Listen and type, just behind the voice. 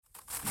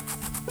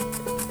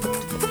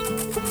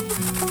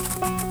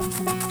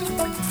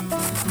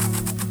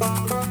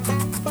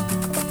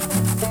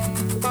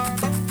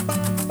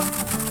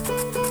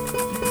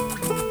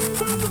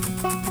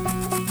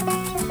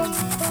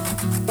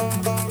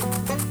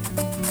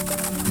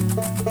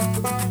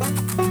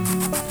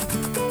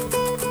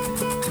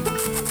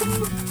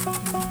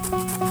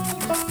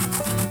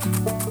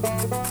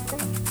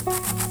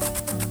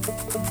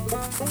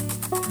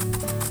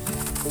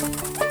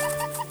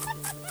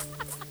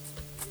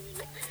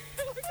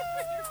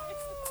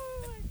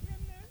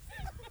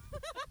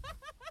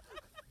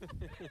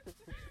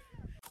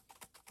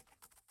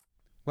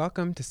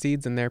Welcome to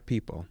Seeds and Their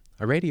People,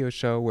 a radio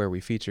show where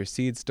we feature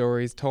seed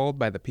stories told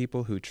by the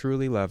people who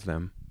truly love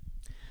them.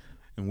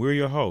 And we're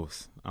your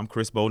hosts. I'm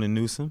Chris Bolden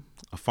Newsom,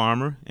 a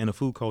farmer and a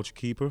food culture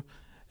keeper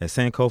at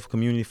Sankofa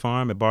Community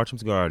Farm at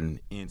Bartram's Garden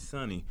in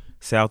sunny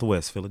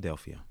Southwest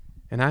Philadelphia.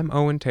 And I'm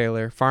Owen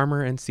Taylor,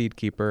 farmer and seed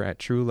keeper at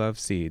True Love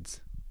Seeds.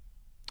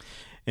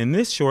 In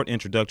this short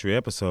introductory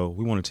episode,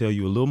 we want to tell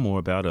you a little more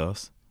about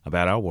us,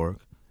 about our work,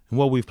 and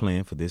what we've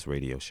planned for this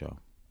radio show.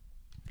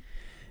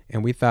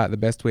 And we thought the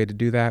best way to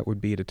do that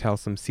would be to tell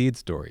some seed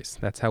stories.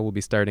 That's how we'll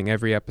be starting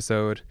every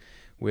episode,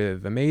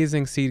 with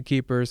amazing seed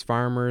keepers,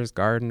 farmers,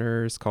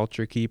 gardeners,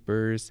 culture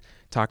keepers,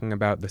 talking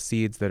about the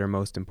seeds that are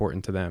most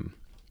important to them.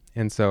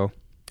 And so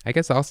I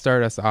guess I'll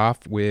start us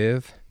off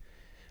with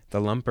the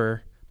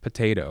lumper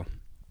potato.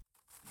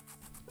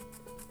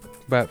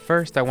 But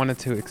first, I wanted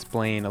to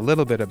explain a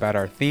little bit about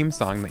our theme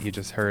song that you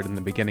just heard in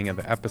the beginning of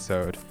the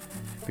episode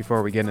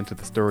before we get into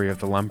the story of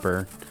the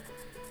lumper.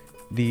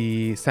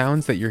 The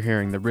sounds that you're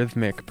hearing, the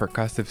rhythmic,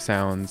 percussive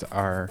sounds,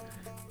 are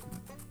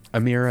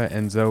Amira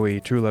and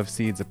Zoe, True Love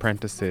Seeds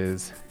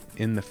apprentices,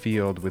 in the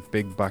field with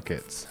big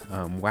buckets,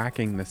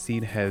 whacking the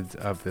seed heads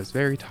of this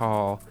very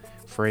tall,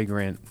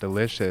 fragrant,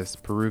 delicious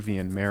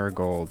Peruvian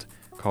marigold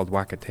called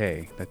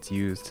huacate that's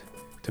used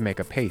to make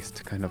a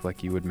paste, kind of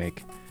like you would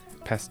make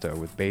pesto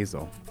with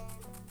basil,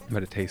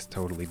 but it tastes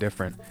totally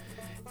different.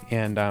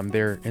 And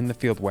they're in the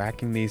field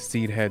whacking these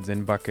seed heads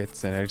in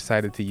buckets, and I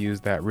decided to use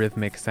that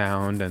rhythmic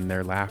sound and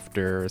their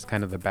laughter as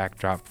kind of the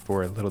backdrop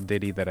for a little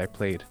ditty that I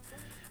played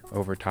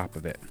over top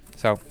of it.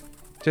 So,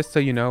 just so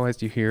you know,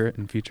 as you hear it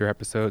in future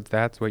episodes,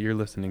 that's what you're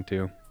listening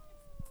to.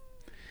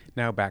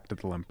 Now back to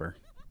the lumper.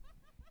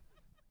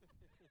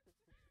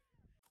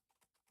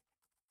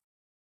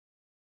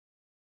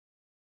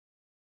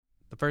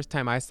 The first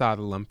time I saw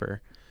the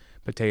lumper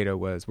potato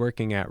was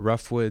working at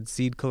Roughwood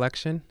Seed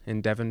Collection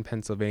in Devon,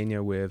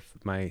 Pennsylvania with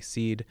my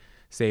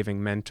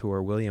seed-saving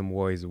mentor, William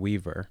Woys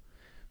Weaver,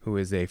 who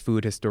is a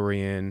food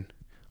historian,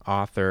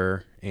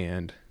 author,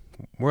 and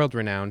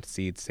world-renowned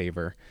seed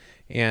saver.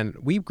 And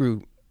we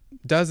grew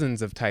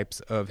dozens of types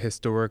of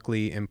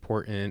historically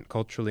important,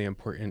 culturally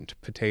important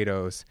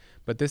potatoes,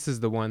 but this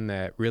is the one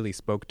that really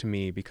spoke to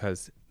me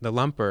because the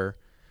lumper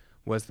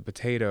was the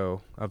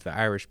potato of the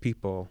Irish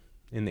people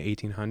in the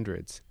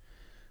 1800s.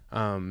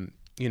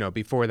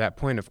 Before that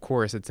point, of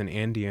course, it's an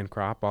Andean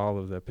crop. All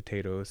of the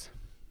potatoes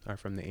are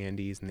from the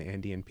Andes and the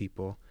Andean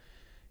people.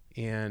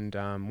 And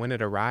when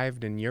it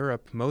arrived in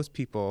Europe, most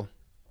people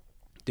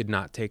did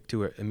not take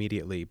to it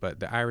immediately,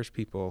 but the Irish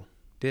people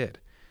did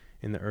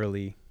in the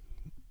early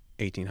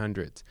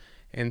 1800s.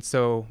 And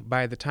so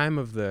by the time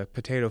of the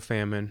potato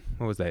famine,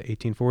 what was that,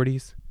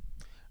 1840s?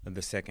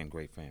 The second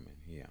Great Famine,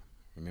 yeah.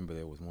 Remember,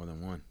 there was more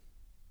than one.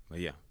 But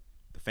yeah,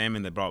 the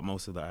famine that brought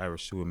most of the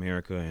Irish to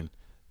America and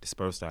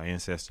dispersed our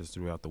ancestors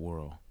throughout the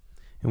world.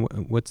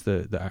 And what's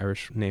the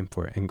Irish name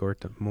for it?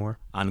 Angorta Mór?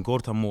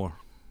 Angorta Mór,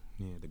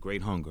 yeah, the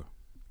Great Hunger.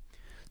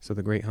 So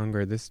the Great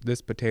Hunger, this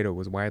potato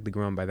was widely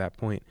grown by that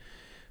point.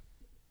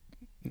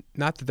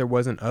 Not that there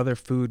wasn't other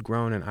food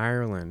grown in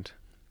Ireland,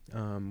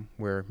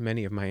 where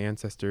many of my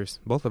ancestors,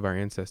 both of our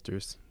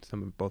ancestors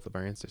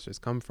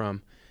come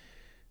from.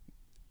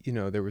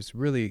 There was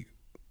really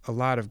a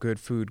lot of good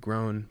food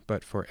grown,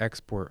 but for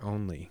export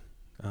only.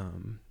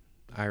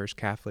 Irish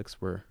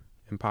Catholics were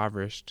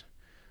impoverished,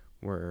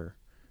 were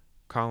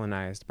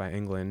colonized by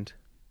England,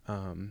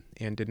 and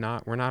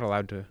were not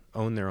allowed to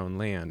own their own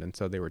land, and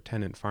so they were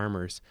tenant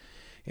farmers.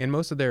 And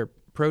most of their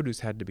produce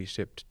had to be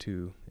shipped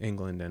to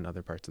England and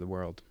other parts of the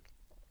world.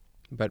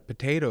 But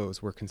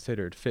potatoes were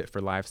considered fit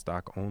for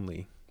livestock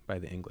only by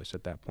the English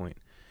at that point.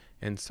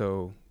 And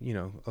so,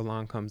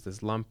 along comes this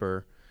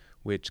lumper,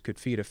 which could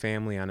feed a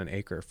family on an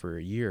acre for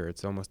a year.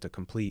 It's almost a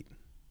complete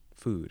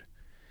food.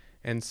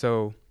 And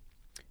so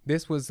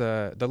this was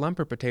the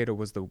lumper potato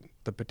was the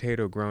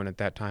potato grown at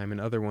that time, and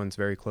other ones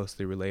very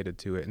closely related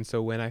to it. And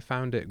so when I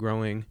found it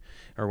growing,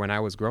 or when I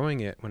was growing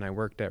it, when I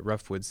worked at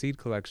Roughwood Seed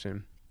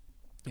Collection,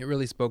 it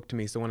really spoke to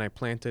me. So when I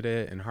planted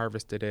it and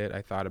harvested it,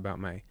 I thought about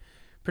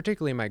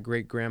particularly my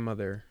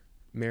great-grandmother,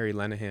 Mary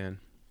Lenehan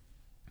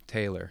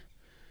Taylor,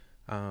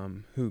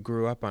 who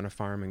grew up on a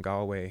farm in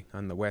Galway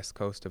on the west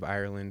coast of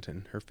Ireland,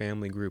 and her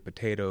family grew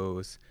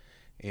potatoes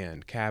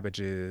and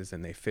cabbages,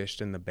 and they fished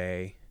in the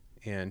bay.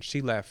 And she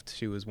left.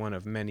 She was one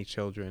of many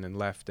children and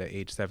left at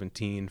age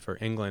 17 for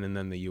England and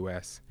then the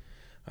U.S.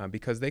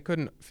 Because they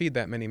couldn't feed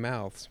that many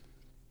mouths.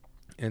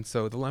 And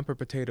so the lumper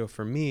potato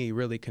for me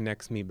really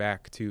connects me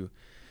back to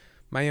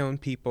my own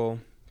people,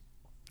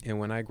 and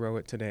when I grow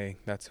it today,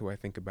 that's who I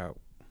think about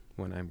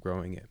when I'm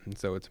growing it. And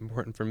so it's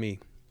important for me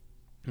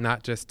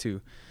not just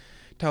to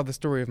tell the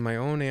story of my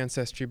own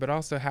ancestry, but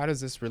also how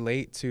does this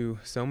relate to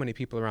so many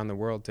people around the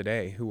world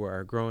today who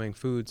are growing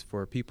foods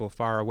for people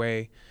far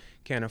away,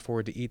 can't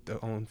afford to eat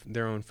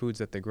their own foods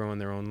that they grow in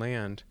their own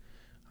land.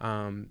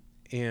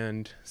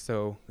 And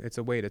so it's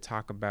a way to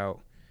talk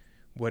about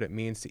what it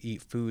means to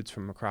eat foods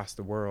from across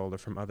the world or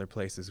from other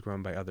places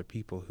grown by other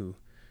people who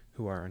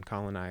are in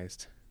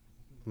colonized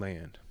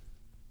land.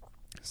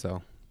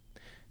 So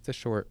that's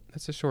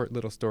a short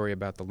little story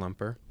about the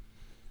lumper.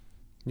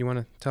 You want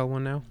to tell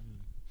one now?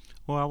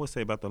 Well, I would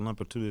say about the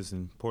lumper too, it's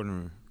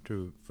important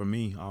for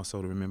me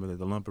also to remember that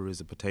the lumper is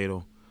a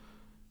potato,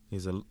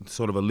 is a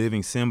sort of a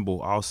living symbol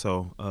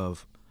also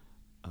of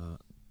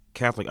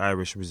Catholic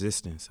Irish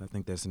resistance. I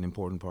think that's an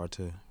important part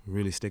to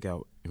really stick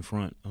out in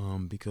front,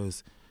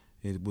 because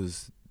it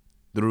was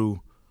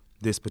through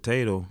this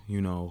potato,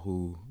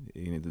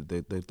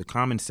 the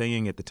common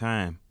saying at the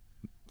time,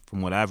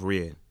 from what I've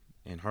read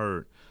and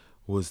heard,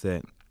 was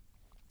that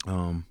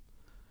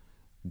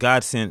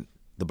God sent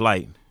the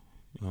blight,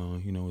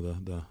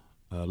 the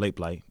late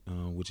blight,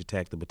 which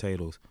attacked the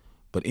potatoes,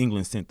 but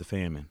England sent the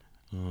famine.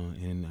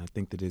 And I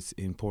think that it's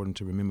important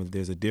to remember that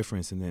there's a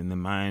difference in the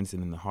minds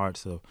and in the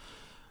hearts of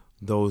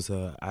those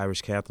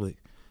Irish Catholic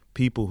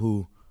people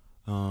who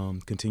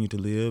continue to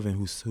live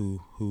and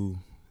who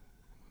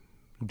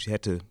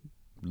had to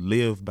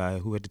live by,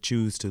 who had to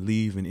choose to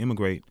leave and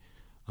immigrate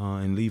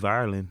and leave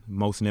Ireland,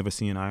 most never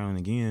seeing Ireland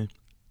again,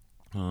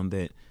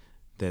 that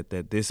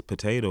this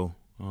potato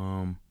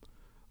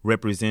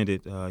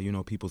represented,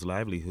 people's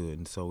livelihood.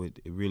 And so it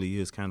really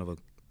is kind of a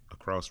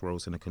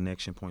crossroads and a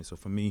connection point. So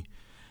for me,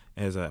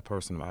 as a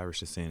person of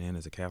Irish descent and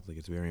as a Catholic,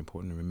 it's very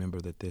important to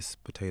remember that this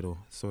potato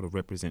sort of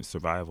represents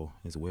survival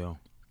as well.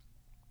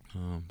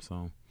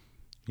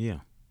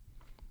 Yeah.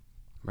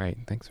 Right.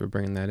 Thanks for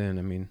bringing that in.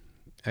 I mean,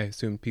 I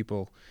assume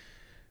people,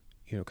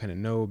 kind of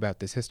know about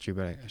this history,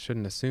 but I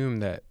shouldn't assume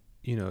that,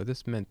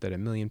 this meant that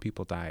 1 million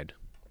people died,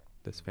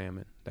 this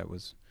famine that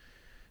was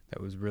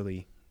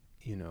really,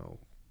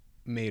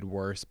 made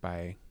worse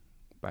by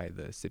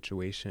the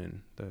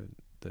situation, the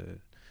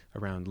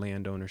around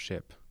land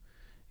ownership,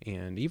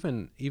 and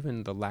even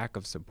the lack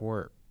of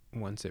support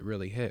once it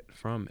really hit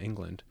from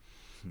England,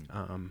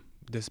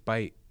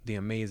 despite the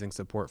amazing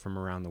support from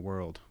around the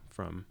world,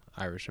 from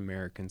Irish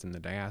Americans in the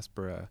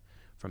diaspora,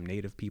 from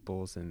Native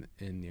peoples in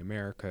the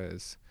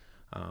Americas,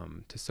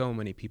 to so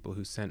many people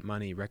who sent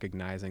money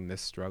recognizing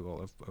this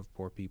struggle of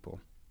poor people.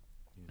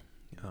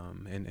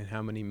 And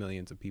how many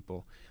millions of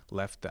people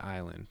left the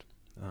island,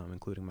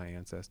 including my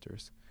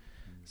ancestors.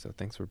 So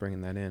thanks for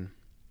bringing that in.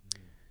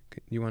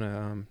 You want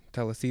to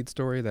tell a seed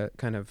story that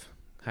kind of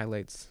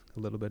highlights a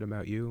little bit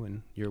about you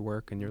and your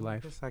work and your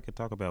life? I guess I could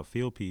talk about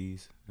field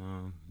peas.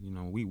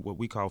 What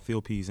we call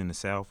field peas in the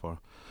South are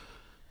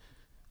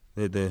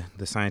the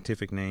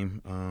scientific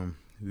name,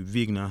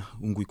 Vigna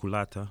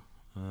unguiculata.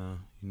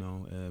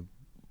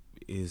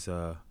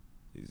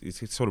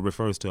 It sort of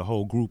refers to a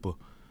whole group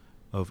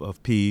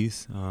of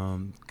peas.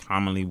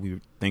 Commonly,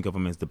 we think of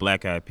them as the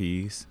black-eyed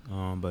peas,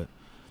 but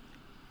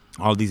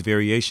all these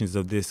variations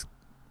of this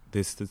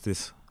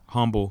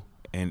humble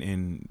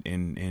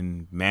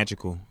and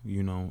magical,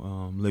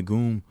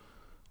 legume,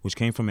 which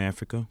came from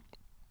Africa,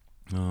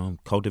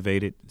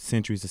 cultivated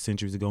centuries and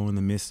centuries ago in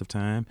the midst of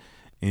time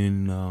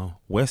in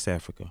West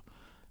Africa,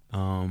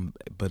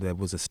 but that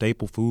was a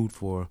staple food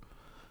for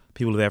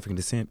people of African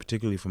descent,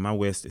 particularly from my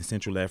West and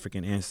Central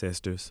African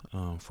ancestors,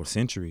 for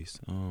centuries.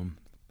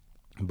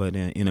 But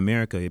in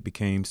America, it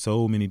became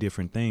so many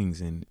different things.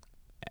 And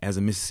as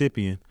a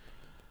Mississippian,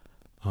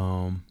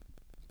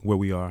 where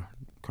we are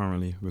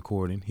currently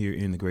recording, here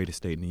in the greatest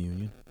state in the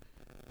Union,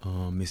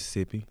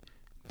 Mississippi,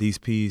 these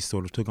peas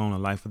sort of took on a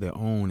life of their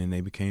own, and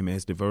they became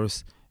as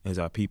diverse as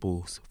our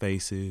people's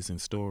faces and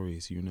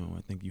stories.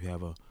 I think you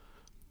have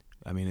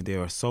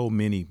there are so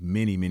many,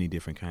 many, many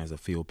different kinds of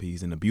field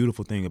peas. And the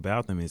beautiful thing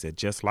about them is that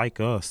just like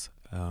us,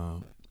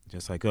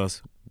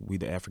 we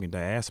the African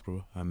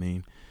diaspora,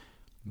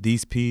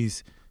 these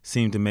peas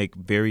seem to make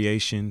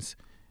variations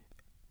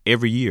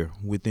every year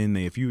within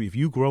if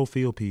you grow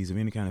field peas of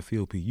any kind of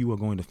field pea, you are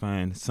going to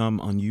find some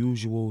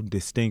unusual,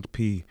 distinct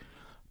pea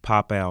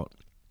pop out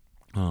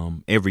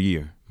every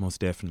year, most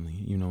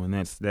definitely. And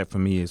that for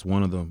me is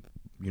one of the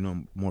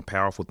more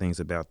powerful things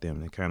about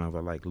them. They kind of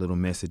are like little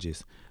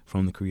messages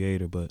from the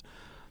Creator. But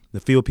the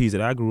field peas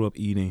that I grew up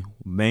eating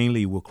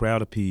mainly were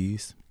crowder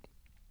peas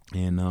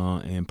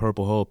and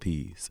purple hull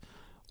peas.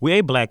 We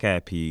ate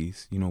black-eyed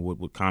peas, what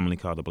we commonly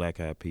call the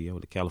black-eyed pea, or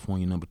the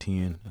California number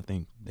 10. I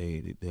think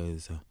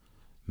there's a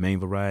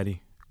main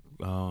variety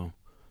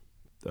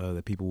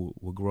that people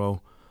will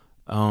grow.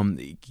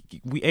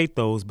 We ate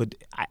those, but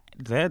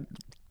that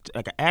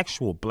like an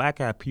actual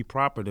black-eyed pea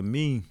proper, to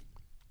me,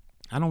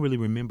 I don't really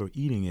remember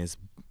eating as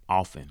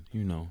often.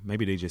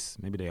 Maybe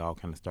they all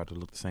kind of start to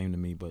look the same to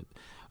me, but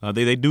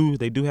they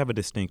do have a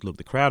distinct look.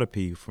 The crowder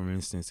pea, for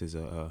instance, is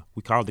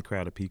we call it the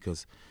crowder pea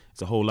because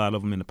it's a whole lot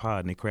of them in the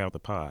pod, and they crowd the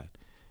pod.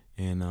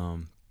 And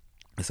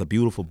It's a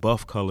beautiful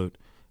buff colored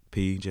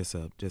pea, just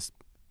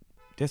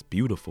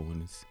beautiful,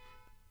 and it's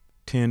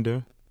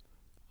tender.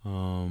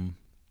 And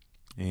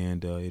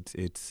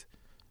it's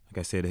like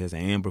I said, it has an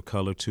amber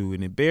color too,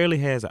 and it barely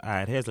has an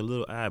eye. It has a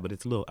little eye, but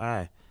its little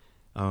eye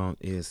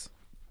is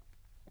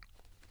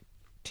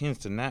tends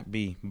to not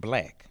be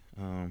black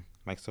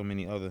like so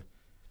many other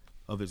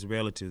of its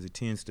relatives. It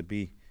tends to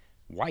be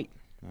white.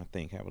 I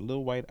think have a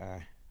little white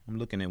eye. I'm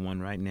looking at one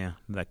right now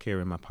that I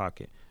carry in my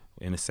pocket.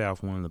 In the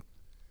South, one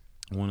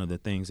of the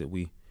things that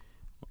we,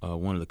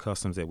 one of the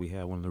customs that we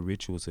have, one of the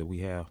rituals that we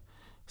have,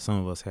 some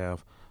of us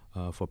have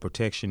for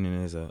protection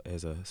and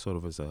as a sort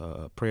of as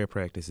a prayer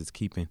practice, is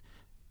keeping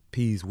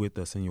peas with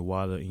us in your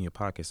wallet, in your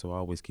pocket. So I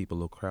always keep a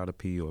little crowded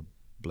pea or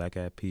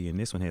black-eyed pea, and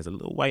this one has a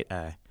little white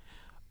eye.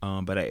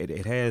 But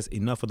it has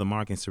enough of the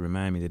markings to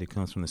remind me that it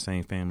comes from the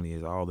same family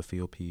as all the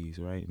field peas,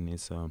 right? And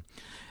it's,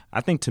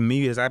 I think to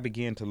me, as I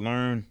began to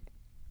learn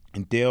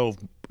and delve,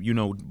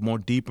 more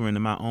deeper into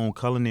my own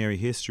culinary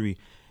history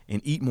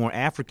and eat more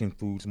African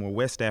foods, more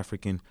West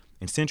African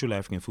and Central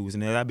African foods,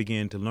 and as I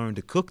began to learn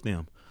to cook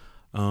them,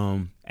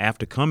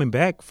 after coming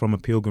back from a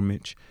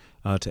pilgrimage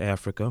to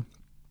Africa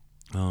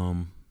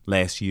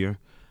last year,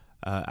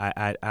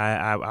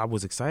 I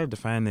was excited to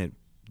find that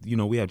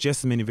we have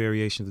just as many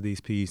variations of these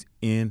peas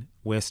in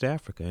West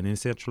Africa and in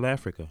Central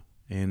Africa,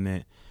 and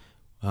that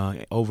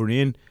over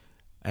in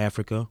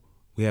Africa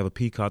we have a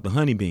pea called the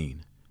honey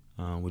bean,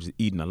 which is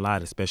eaten a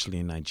lot, especially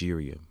in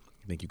Nigeria.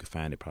 I think you can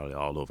find it probably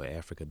all over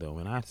Africa, though.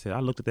 And I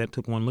looked at that,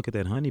 took one look at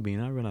that honey bean,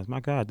 and I realized, my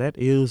God, that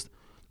is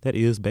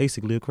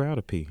basically a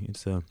crowder pea.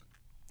 It's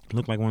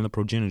looked like one of the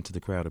progenitors to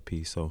the crowder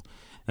pea. So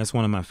that's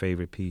one of my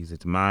favorite peas.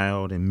 It's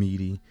mild and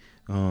meaty,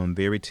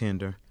 very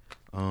tender,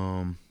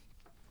 and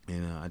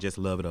I just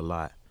love it a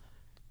lot.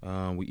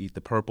 We eat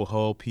the purple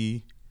hull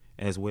pea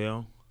as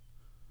well,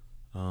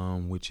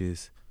 which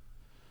is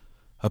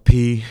a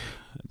pea.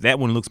 That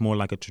one looks more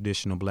like a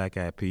traditional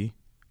black-eyed pea,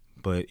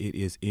 but it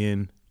is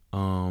in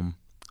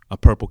a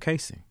purple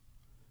casing,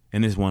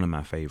 and it's one of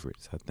my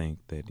favorites. I think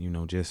that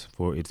just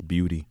for its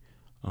beauty.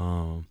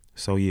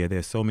 So yeah,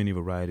 there's so many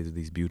varieties of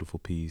these beautiful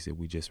peas that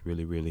we just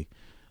really, really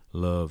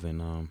love,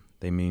 and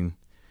they mean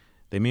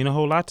a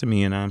whole lot to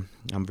me, and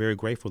I'm very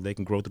grateful they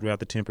can grow throughout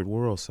the temperate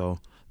world. So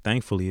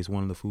thankfully, it's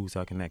one of the foods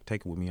I can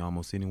take it with me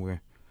almost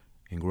anywhere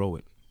and grow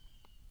it.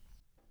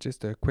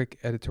 Just a quick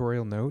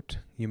editorial note.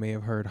 You may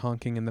have heard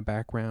honking in the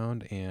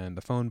background and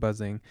the phone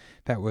buzzing.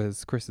 That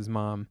was Chris's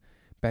mom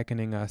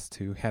beckoning us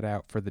to head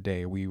out for the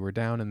day. We were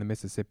down in the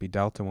Mississippi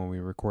Delta when we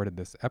recorded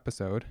this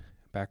episode,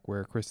 back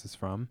where Chris is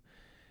from,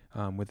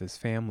 with his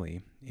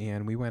family.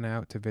 And we went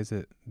out to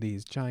visit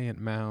these giant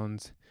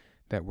mounds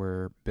that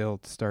were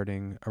built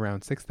starting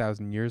around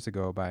 6,000 years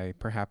ago by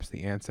perhaps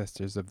the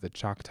ancestors of the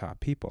Choctaw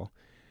people,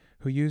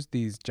 who used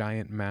these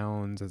giant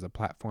mounds as a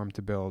platform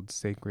to build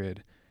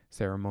sacred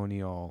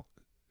ceremonial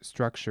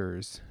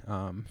structures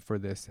for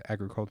this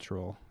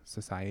agricultural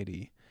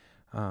society.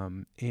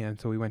 And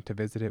so we went to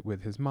visit it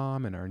with his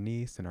mom and our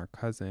niece and our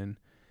cousin,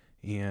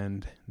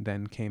 and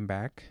then came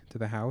back to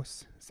the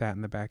house, sat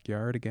in the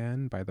backyard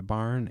again by the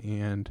barn,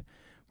 and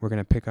we're going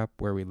to pick up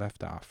where we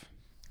left off.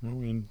 Well,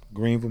 we're in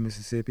Greenville,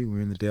 Mississippi. We're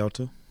in the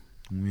Delta.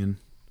 We're in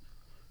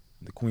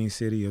the Queen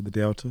City of the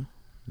Delta,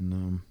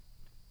 and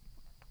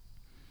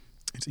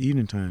it's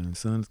evening time, and the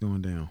sun's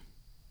going down.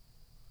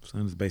 The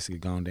sun has basically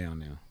gone down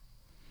now.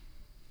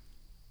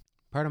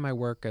 Part of my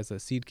work as a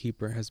seed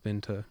keeper has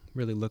been to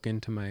really look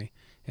into my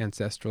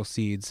ancestral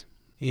seeds.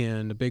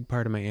 And a big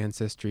part of my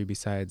ancestry,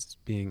 besides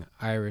being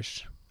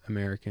Irish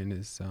American,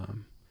 is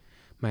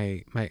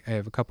I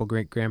have a couple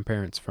great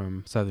grandparents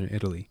from southern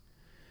Italy.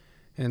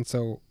 And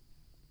so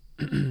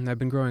I've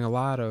been growing a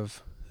lot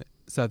of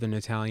southern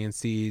Italian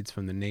seeds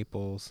from the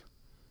Naples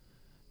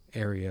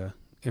area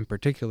in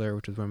particular,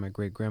 which is where my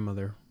great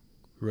grandmother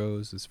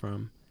Rose is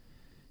from.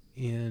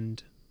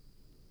 And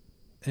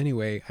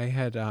anyway,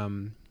 I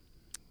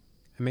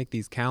make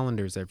these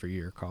calendars every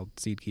year called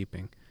seed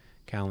keeping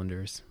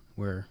calendars,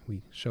 where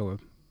we show a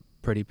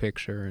pretty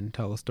picture and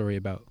tell a story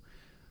about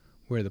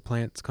where the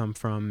plants come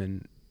from.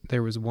 And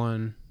there was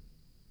one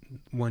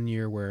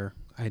year where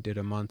I did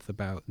a month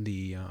about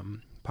the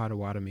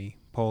Potawatomi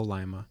pole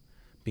lima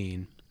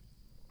bean.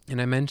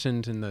 And I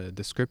mentioned in the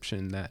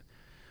description that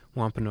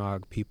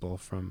Wampanoag people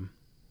from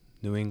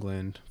New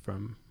England,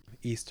 from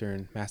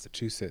eastern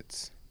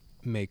Massachusetts,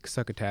 make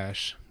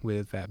succotash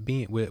with that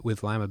bean,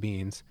 with lima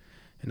beans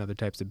and other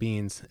types of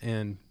beans.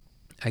 And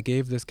I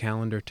gave this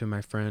calendar to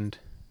my friend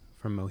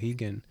from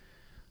Mohegan,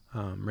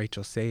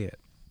 Rachel Sayet,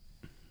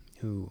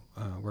 who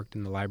worked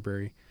in the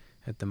library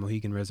at the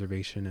Mohegan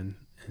Reservation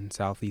in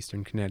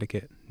southeastern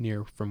Connecticut,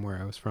 near from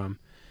where I was from.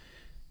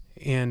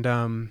 And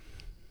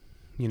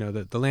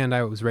the land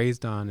I was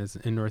raised on is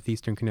in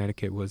northeastern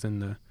Connecticut, was in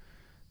the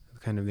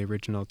kind of the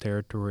original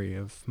territory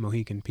of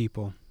Mohegan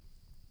people.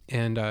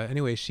 And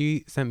anyway,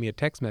 she sent me a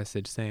text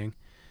message saying,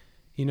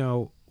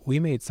 we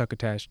made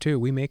succotash too.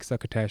 We make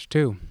succotash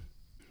too,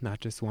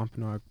 not just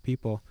Wampanoag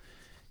people.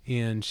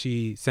 And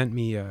she sent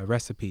me a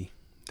recipe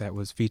that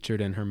was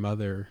featured in her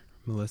mother,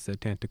 Melissa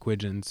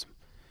Tantaquidgen's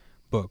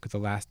book, The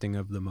Lasting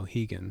of the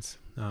Mohegans.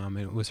 And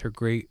it was her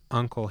great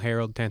uncle,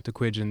 Harold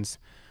Tantaquygen's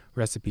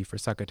recipe for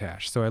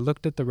succotash. So I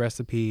looked at the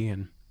recipe,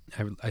 and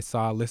I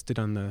saw listed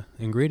on the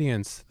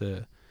ingredients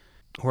the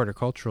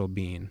horticultural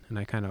bean, and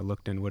I kind of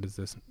looked in, what is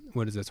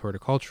this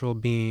horticultural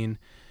bean?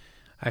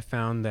 I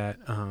found that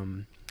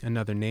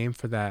another name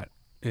for that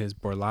is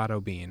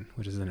borlato bean,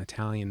 which is an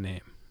Italian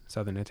name,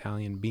 Southern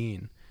Italian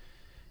bean.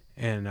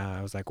 And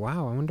I was like,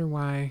 wow, I wonder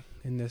why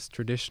in this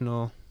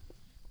traditional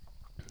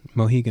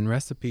Mohegan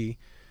recipe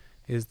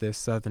is this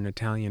Southern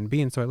Italian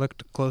bean. So I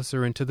looked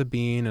closer into the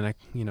bean, and I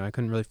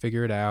couldn't really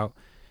figure it out.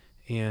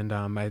 And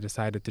I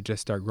decided to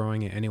just start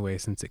growing it anyway,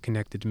 since it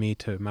connected me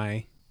to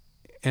my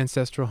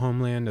ancestral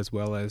homeland as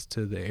well as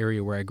to the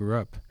area where I grew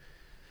up,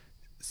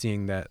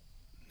 seeing that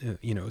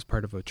it was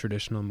part of a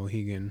traditional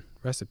Mohegan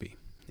recipe.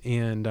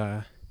 And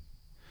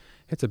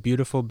it's a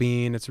beautiful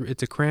bean.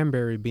 It's a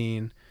cranberry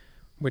bean,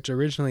 which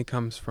originally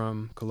comes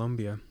from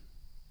Colombia,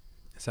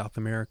 South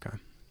America.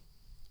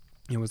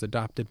 It was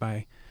adopted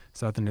by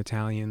Southern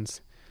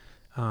Italians,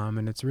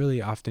 and it's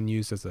really often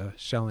used as a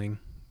shelling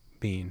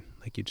bean.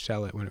 Like, you'd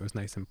shell it when it was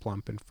nice and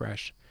plump and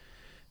fresh.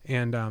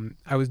 And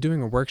I was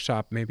doing a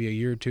workshop maybe a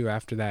year or two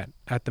after that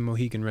at the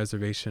Mohegan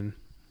Reservation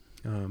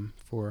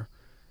for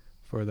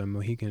the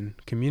Mohegan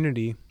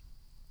community,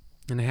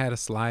 and I had a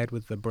slide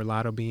with the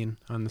borlato bean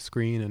on the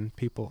screen, and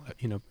people,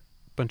 a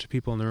bunch of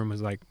people in the room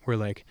were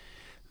like,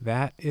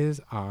 that is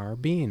our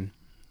bean.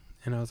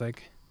 And I was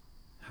like,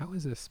 how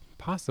is this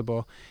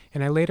possible?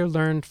 And I later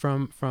learned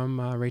from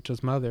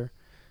Rachel's mother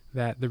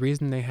that the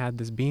reason they had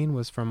this bean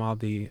was from all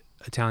the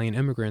Italian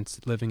immigrants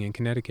living in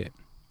Connecticut.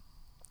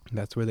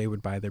 That's where they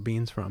would buy their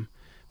beans from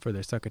for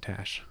their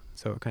succotash.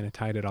 So it kind of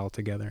tied it all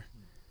together.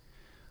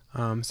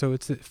 So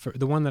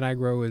the one that I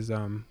grow is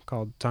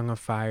called Tongue of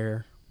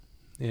Fire.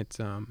 It's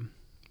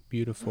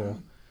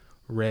beautiful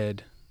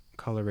red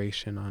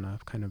coloration on a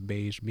kind of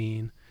beige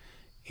bean.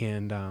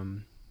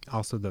 And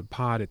also the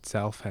pod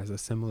itself has a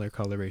similar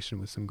coloration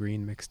with some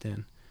green mixed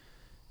in.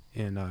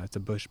 And it's a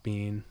bush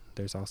bean.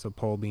 There's also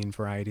pole bean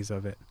varieties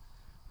of it.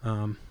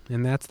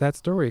 And that's that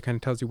story. It kind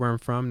of tells you where I'm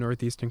from,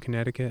 northeastern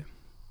Connecticut.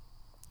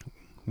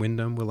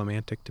 Windham,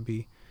 Willimantic to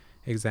be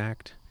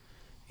exact.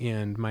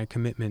 And my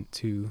commitment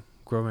to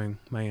growing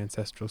my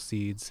ancestral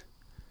seeds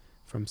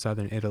from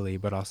southern Italy,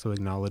 but also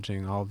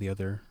acknowledging all the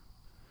other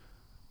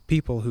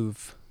people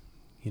who've,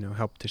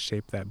 helped to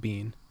shape that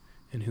bean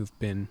and who've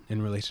been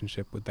in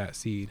relationship with that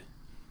seed.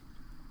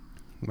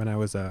 When I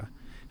was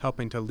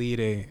helping to lead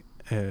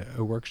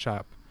a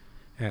workshop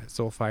at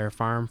Soulfire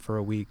Farm for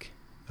a week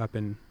up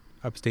in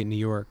upstate New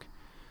York,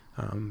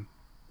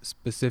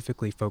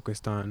 specifically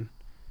focused on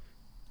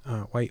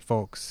white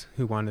folks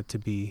who wanted to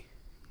be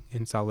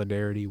in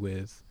solidarity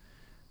with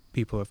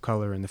people of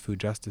color in the food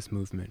justice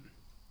movement.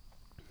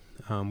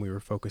 We were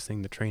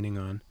focusing the training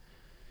on,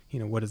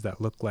 what does that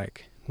look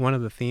like? One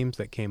of the themes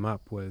that came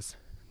up was,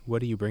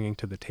 what are you bringing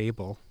to the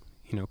table,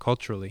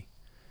 culturally?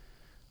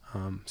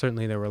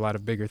 Certainly there were a lot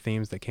of bigger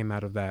themes that came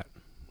out of that,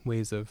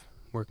 ways of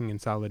working in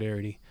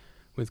solidarity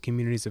with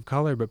communities of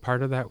color, but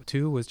part of that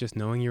too was just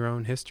knowing your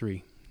own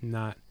history,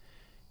 not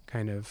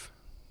kind of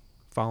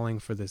falling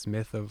for this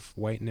myth of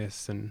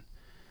whiteness and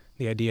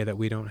the idea that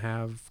we don't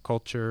have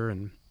culture,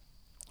 and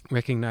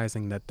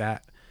recognizing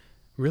that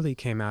really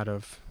came out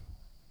of,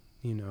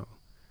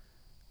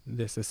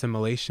 this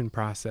assimilation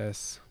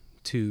process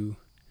to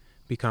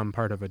become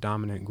part of a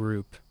dominant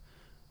group.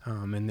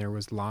 And there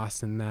was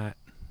loss in that,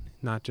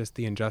 not just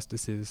the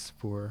injustices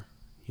for,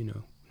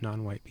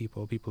 non-white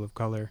people of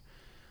color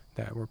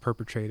that were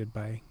perpetrated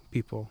by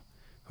people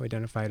who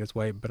identified as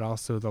white, but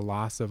also the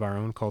loss of our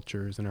own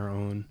cultures and our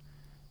own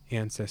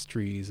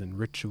ancestries and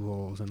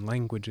rituals and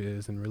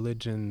languages and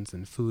religions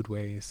and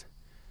foodways.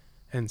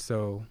 And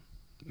so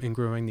in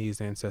growing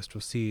these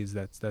ancestral seeds,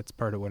 that's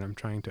part of what I'm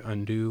trying to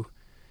undo,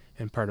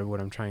 and part of what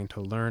I'm trying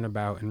to learn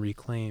about and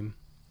reclaim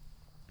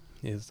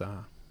is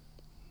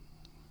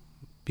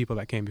people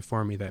that came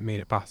before me that made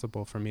it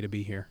possible for me to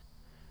be here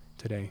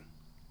today.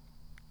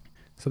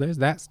 So there's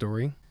that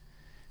story.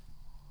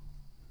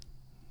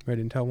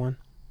 Ready to tell one?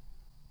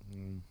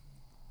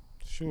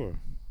 Sure.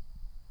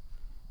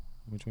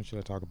 Which one should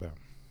I talk about?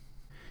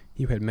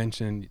 You had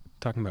mentioned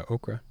talking about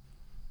okra.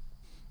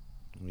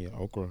 Yeah,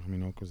 okra.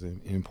 Okra's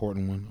an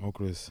important one.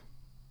 Okra is,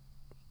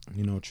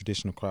 a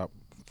traditional crop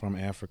from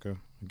Africa.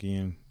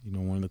 Again,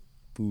 one of the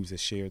foods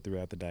that's shared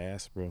throughout the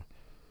diaspora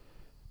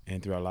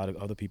and throughout a lot of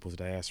other people's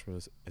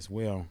diasporas as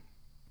well,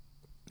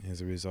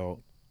 as a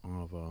result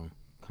of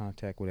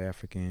contact with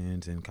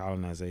Africans and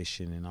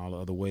colonization and all the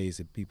other ways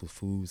that people's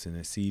foods and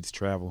their seeds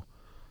travel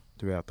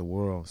throughout the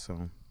world.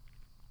 So,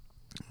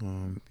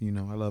 I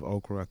love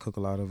okra. I cook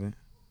a lot of it.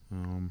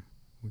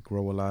 We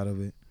grow a lot of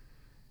it.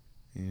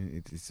 And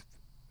it's,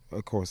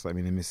 of course,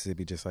 in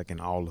Mississippi, just like in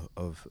all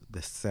of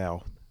the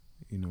South,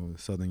 the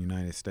southern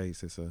United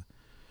States, it's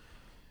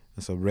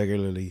a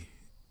regularly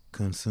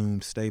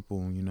consumed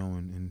staple,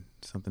 and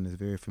something that's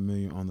very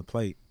familiar on the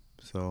plate.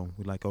 So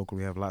we like okra.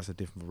 We have lots of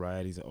different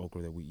varieties of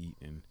okra that we eat.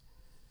 And,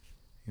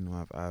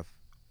 I've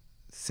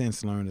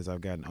since learned as I've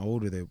gotten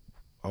older that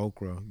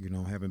okra,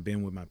 having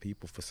been with my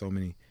people for so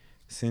many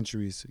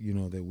centuries,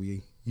 that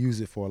we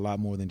use it for a lot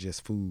more than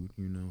just food,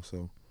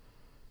 so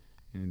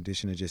in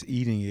addition to just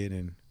eating it,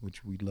 and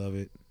which we love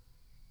it,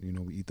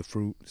 we eat the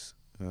fruits.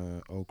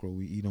 Okra,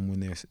 we eat them when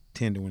they're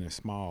tender, when they're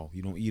small.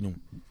 You don't eat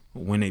them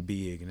when they're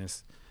big, and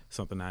that's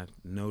something I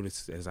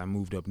noticed as I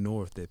moved up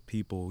north, that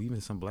people,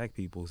 even some black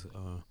people's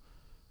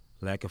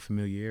lack of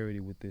familiarity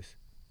with this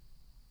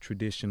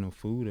traditional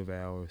food of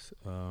ours,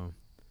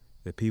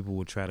 that people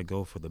would try to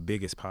go for the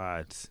biggest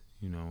pods,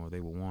 or they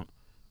would want,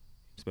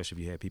 especially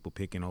if you had people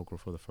picking okra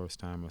for the first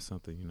time or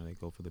something, they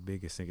go for the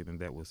biggest, thinking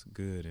that was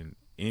good. And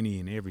any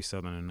and every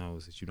Southerner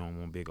knows that you don't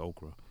want big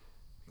okra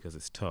because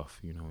it's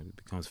tough, it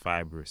becomes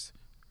fibrous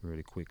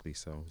really quickly.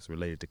 So it's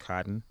related to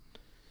cotton.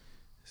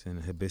 It's in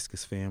the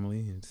hibiscus family.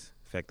 In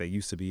fact, that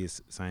used to be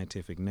its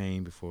scientific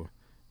name before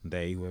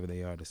they, whoever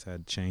they are,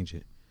 decided to change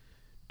it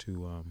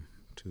to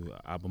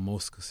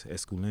Abomoscus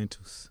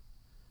esculentus.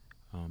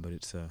 But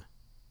it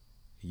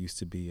used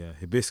to be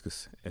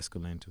Hibiscus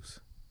esculentus.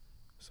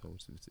 So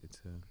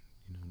it's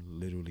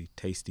literally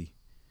tasty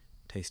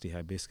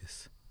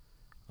hibiscus.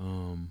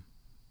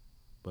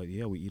 But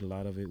yeah, we eat a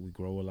lot of it. We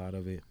grow a lot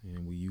of it,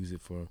 and we use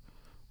it for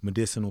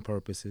medicinal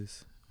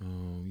purposes,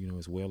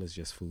 as well as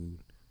just food.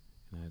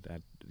 And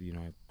I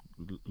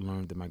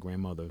learned that my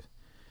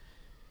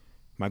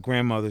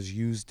grandmothers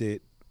used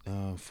it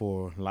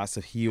for lots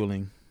of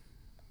healing,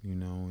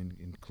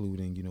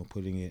 including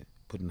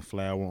putting the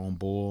flour on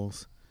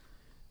boils,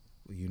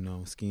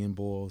 skin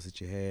boils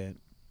that you had,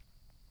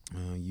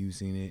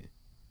 using it,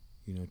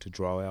 to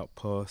draw out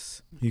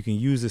pus. You can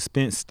use the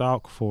spent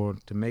stalk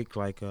to make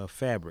like a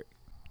fabric.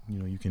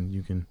 You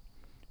can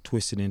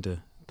twist it into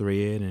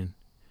thread, and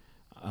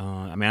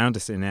I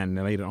understand that, and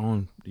later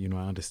on, I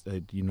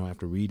understand,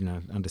 after reading,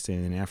 I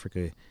understand in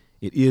Africa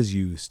it is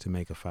used to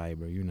make a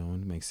fiber,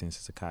 and it makes sense.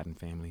 It's a cotton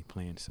family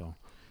plant, so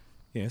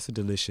yeah, it's a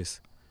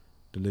delicious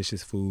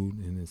food,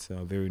 and it's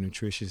very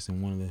nutritious,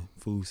 and one of the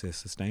foods that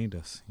sustained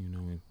us.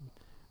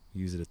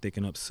 We use it to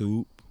thicken up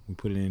soup. We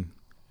put it in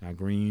our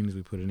greens.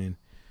 We put it in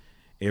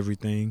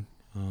everything,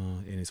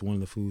 and it's one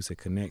of the foods that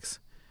connects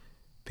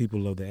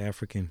people of the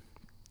African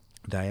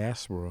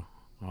diaspora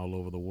all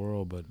over the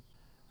world. But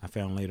I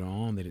found later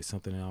on that it's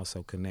something that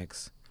also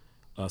connects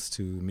us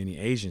to many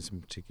Asians in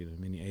particular.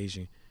 Many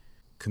Asian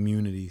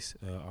communities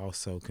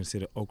also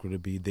consider okra to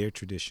be their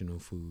traditional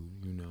food,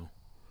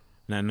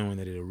 not knowing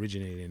that it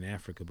originated in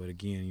Africa. But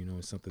again,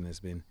 it's something that's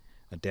been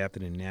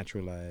adapted and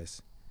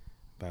naturalized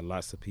by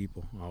lots of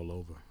people all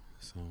over.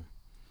 So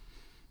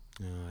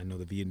I know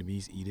the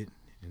Vietnamese eat it,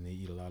 and they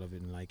eat a lot of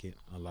it and like it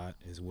a lot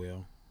as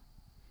well.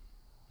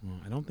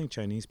 I don't think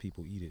Chinese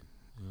people eat it,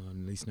 at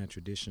least not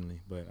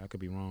traditionally, but I could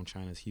be wrong.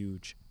 China's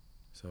huge.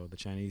 So the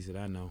Chinese that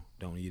I know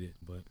don't eat it,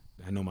 but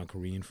I know my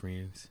Korean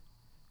friends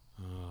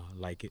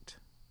like it,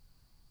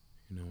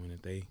 and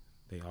that they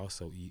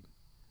also eat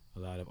a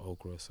lot of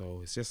okra.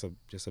 So it's just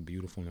a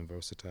beautiful and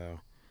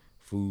versatile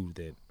food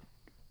that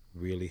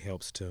really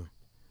helps to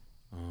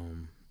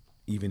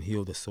even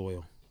heal the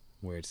soil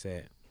where it's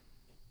at,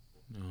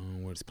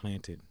 where it's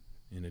planted,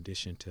 in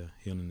addition to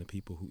healing the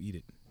people who eat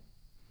it.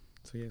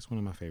 So yeah, it's one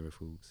of my favorite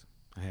foods.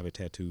 I have it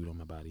tattooed on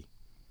my body.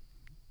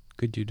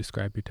 Could you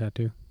describe your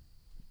tattoo?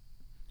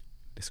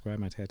 Describe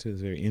my tattoo?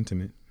 It's very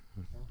intimate.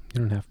 You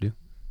don't have to.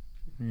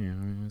 Yeah,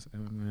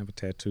 I have a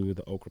tattoo of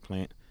the okra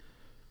plant,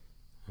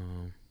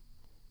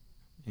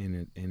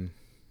 and it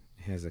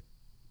has a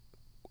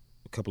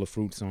couple of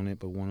fruits on it,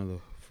 but one of the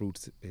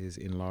fruits is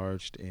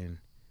enlarged and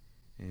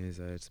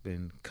it's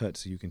been cut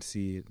so you can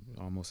see it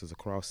almost as a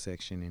cross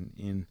section,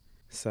 and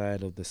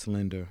inside of the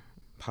slender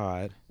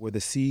pod where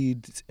the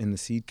seeds and the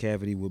seed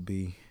cavity would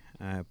be,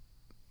 I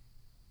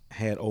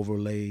had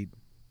overlaid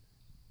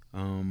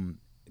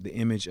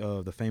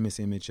the famous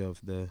image of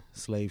the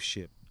slave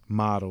ship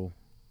model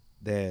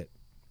that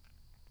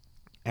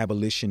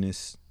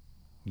abolitionists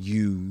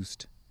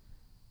used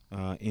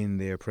in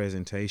their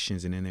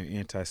presentations and in their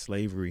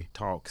anti-slavery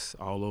talks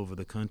all over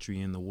the country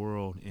and the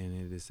world. And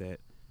it is that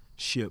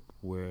ship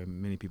where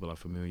many people are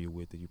familiar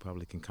with, that you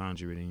probably can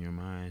conjure it in your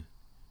mind,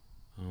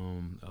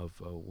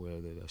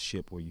 where the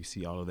ship where you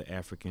see all of the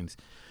Africans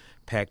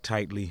packed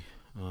tightly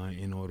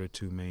in order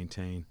to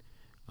maintain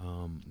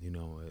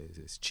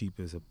as cheap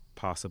as a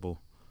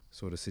possible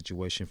sort of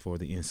situation for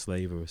the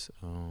enslavers.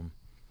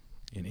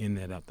 And in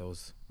that,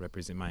 those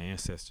represent my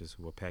ancestors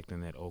who were packed in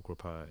that okra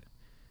pod.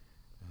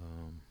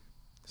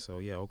 So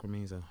yeah, okra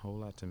means a whole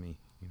lot to me.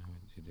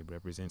 It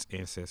represents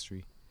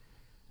ancestry,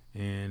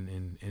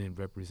 and it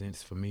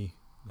represents for me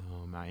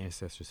my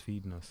ancestors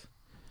feeding us,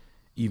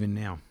 even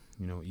now.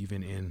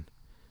 Even in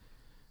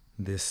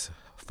this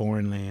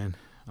foreign land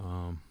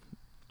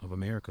of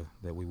America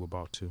that we were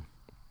brought to.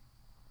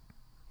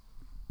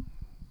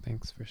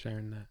 Thanks for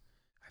sharing that.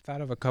 I thought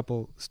of a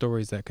couple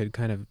stories that could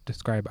kind of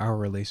describe our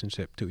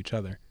relationship to each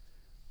other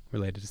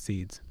related to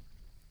seeds.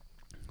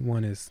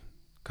 One is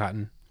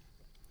cotton,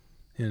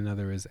 and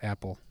another is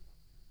apple.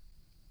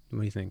 What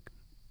do you think?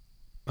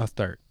 I'll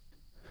start.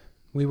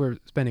 We were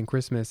spending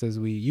Christmas, as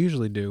we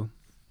usually do,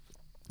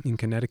 in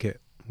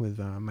Connecticut with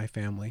my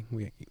family.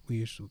 We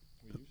usually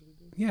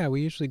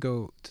we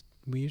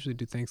usually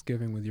do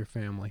Thanksgiving with your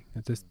family.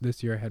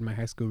 This year I had my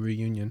high school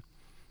reunion,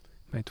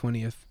 my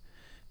 20th,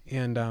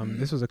 and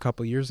this was a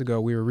couple years ago.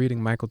 We were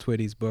reading Michael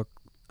Twitty's book,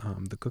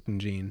 The Cooking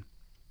Gene.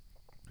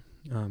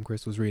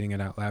 Chris was reading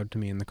it out loud to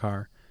me in the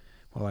car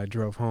while I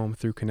drove home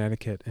through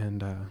Connecticut,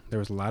 and there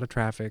was a lot of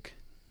traffic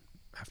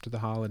after the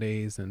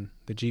holidays, and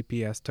the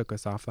GPS took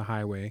us off the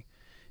highway,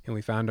 and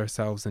we found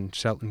ourselves in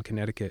Shelton,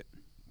 Connecticut,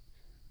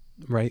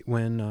 right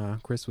when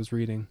Chris was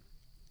reading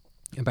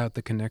about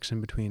the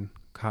connection between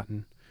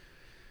cotton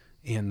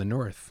and the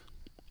North,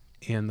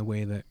 and the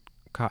way that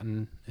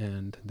cotton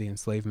and the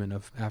enslavement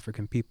of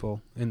African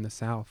people in the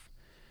South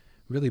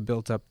really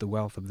built up the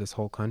wealth of this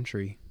whole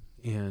country,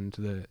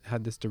 and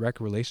had this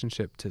direct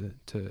relationship to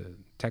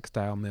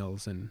textile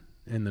mills in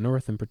the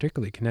North, and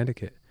particularly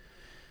Connecticut.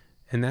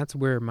 And that's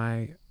where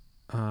my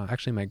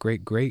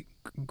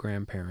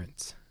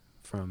great-great-grandparents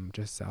from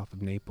just south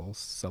of Naples,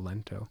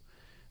 Salento,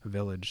 a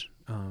village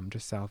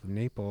just south of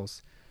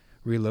Naples,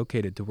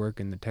 relocated to work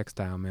in the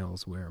textile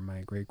mills, where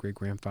my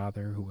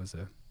great-great-grandfather, who was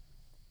a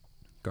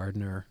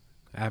gardener,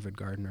 avid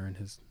gardener, and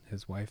his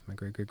wife, my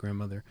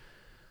great-great-grandmother,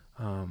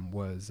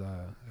 was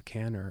a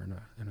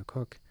canner and a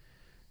cook.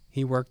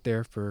 He worked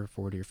there for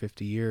 40 or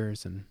 50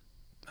 years, and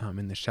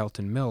in the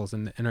Shelton Mills,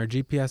 and our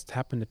GPS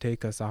happened to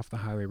take us off the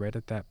highway right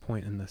at that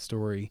point in the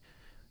story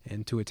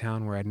into a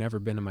town where I'd never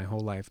been in my whole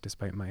life,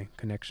 despite my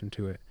connection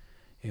to it.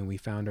 And we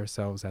found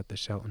ourselves at the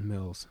Shelton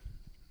Mills,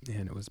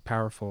 and it was a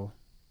powerful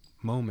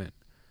moment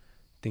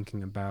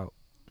thinking about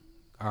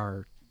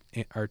our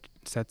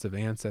sets of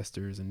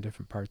ancestors in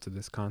different parts of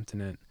this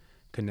continent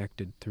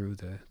connected through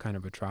the kind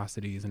of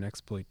atrocities and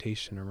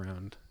exploitation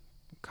around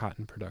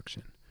cotton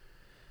production,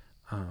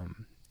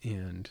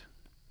 and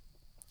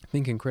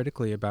thinking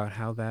critically about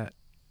how that,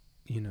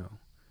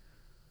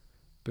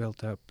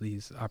 built up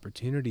these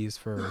opportunities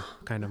for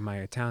kind of my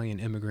Italian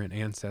immigrant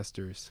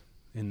ancestors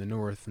in the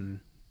North,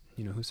 and,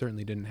 who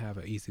certainly didn't have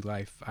an easy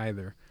life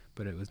either,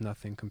 but it was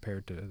nothing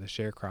compared to the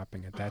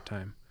sharecropping at that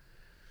time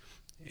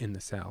in the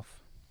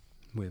South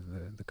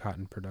with the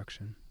cotton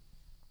production.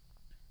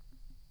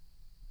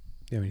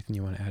 Do you have anything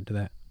you want to add to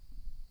that?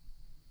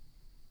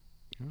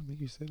 I think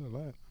you said a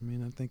lot.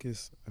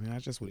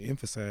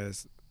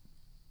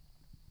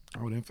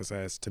 I would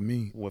emphasize to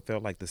me what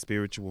felt like the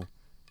spiritual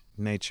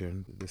nature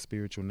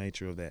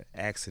of that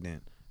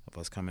accident of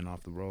us coming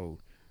off the road.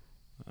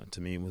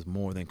 To me, it was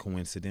more than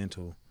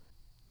coincidental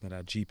that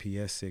our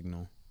GPS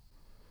signal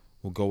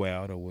would go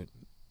out or would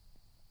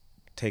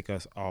take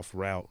us off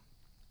route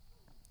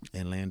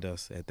and land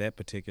us at that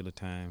particular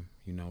time,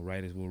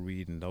 right as we're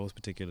reading those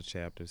particular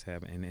chapters,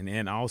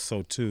 and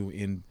also too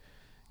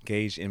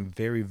engaged in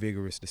very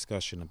vigorous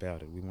discussion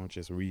about it. We weren't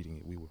just reading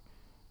it. We were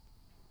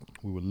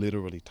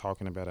literally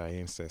talking about our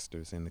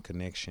ancestors and the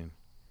connection,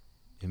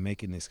 and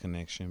making this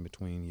connection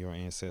between your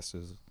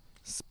ancestors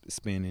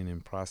spinning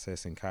and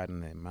processing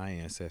cotton that my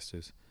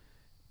ancestors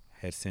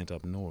had sent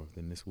up north.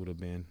 And this would have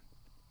been,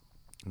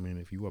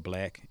 if you were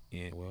black,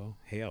 if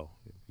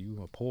you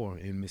were poor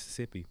in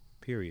Mississippi,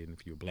 period. And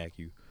if you were black,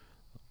 you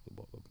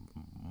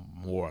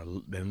more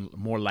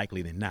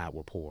likely than not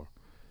were poor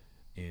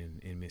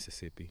in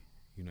Mississippi,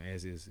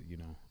 as is,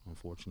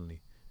 unfortunately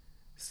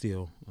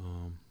still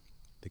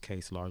the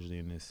case largely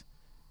in this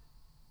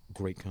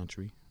great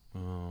country,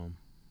 that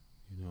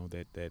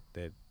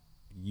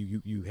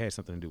you had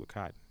something to do with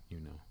cotton,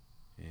 and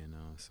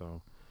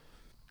so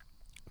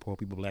poor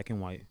people, black and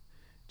white,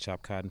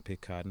 chop cotton,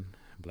 pick cotton.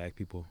 Black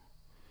people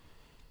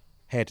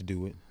had to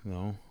do it,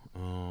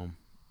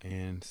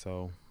 and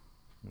so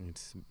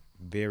it's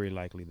very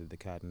likely that the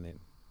cotton that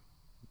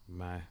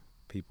my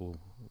people,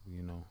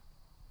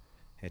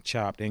 had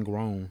chopped and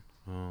grown,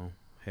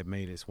 had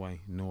made its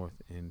way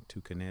north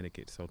into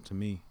Connecticut. So to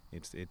me,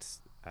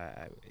 it's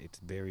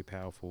very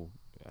powerful.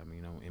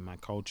 In my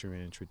culture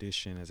and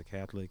tradition as a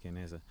Catholic and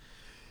as a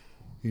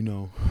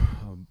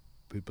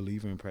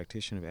believer and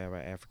practitioner of our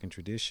African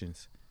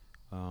traditions,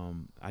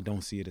 I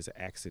don't see it as an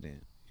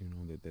accident.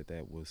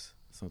 That was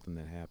something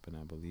that happened.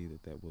 I believe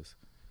that was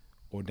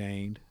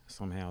ordained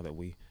somehow, that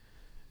we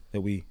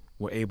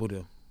were able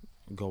to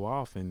go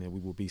off, and that we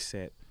will be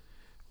set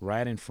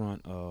right in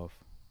front of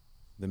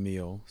the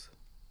mills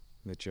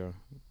that your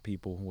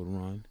people would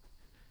run,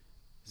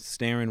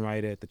 staring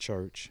right at the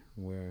church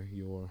where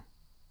your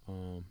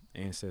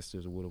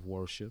ancestors would have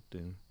worshipped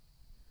and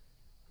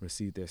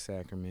received their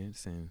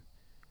sacraments, and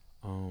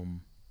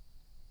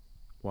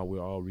while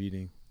we're all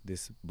reading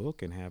this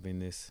book and having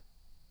this,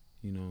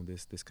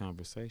 this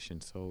conversation.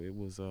 So it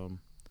was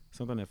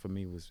something that for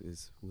me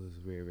was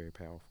very, very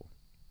powerful,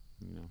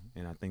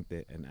 and I think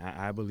that, and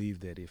I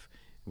believe that if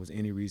it was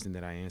any reason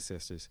that our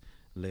ancestors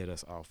led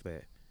us off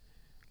that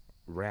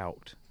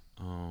route,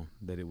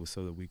 that it was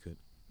so that we could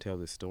tell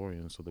this story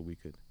and so that we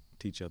could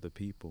teach other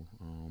people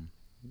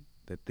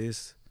that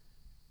this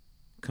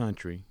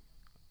country,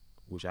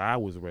 which I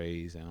was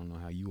raised, I don't know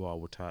how you all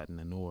were taught in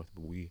the North,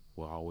 but we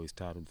were always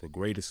taught it was the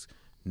greatest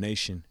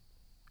nation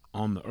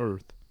on the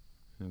earth.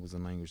 It was a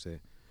language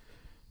that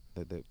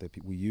that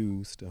we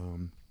used.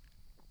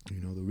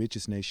 The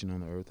richest nation on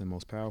the earth, the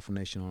most powerful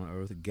nation on the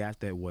earth, got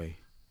that way.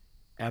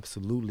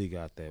 Absolutely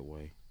got that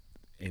way,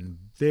 in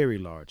very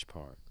large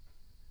part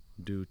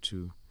due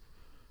to,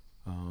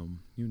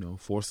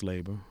 forced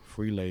labor,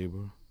 free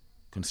labor,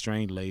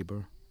 constrained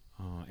labor,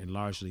 and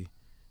largely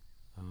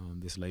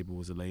this labor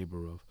was a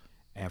labor of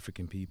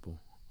African people.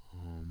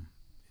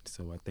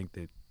 So I think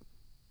that,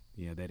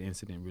 that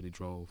incident really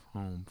drove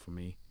home for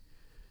me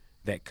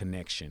that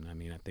connection. I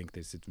mean, I think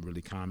this is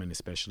really common,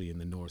 especially in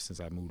the North,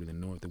 since I moved to the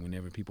North, that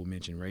whenever people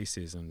mention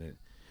racism, that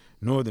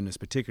Northerners,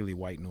 particularly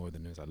white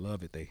Northerners, I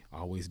love it, they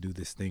always do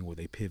this thing where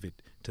they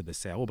pivot to the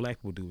South. Well, black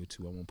people do it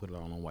too. I won't put it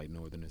all on white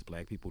Northerners.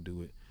 Black people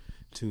do it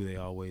too. They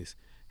always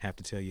have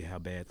to tell you how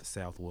bad the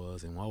South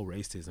was, and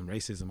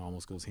racism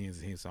almost goes hands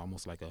in hand. It's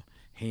almost like a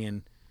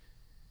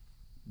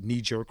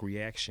knee-jerk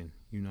reaction,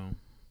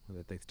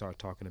 that they start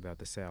talking about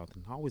the South.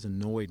 And it always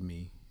annoyed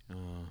me,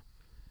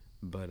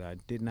 but I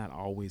did not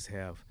always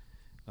have,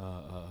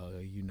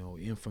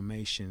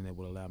 information that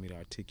would allow me to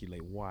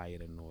articulate why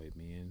it annoyed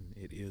me. And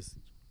it is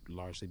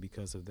largely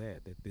because of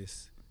that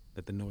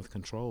the North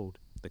controlled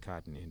the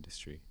cotton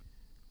industry.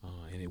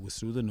 And it was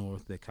through the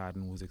North that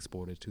cotton was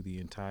exported to the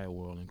entire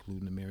world,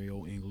 including the merry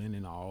old England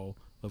and all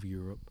of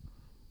Europe.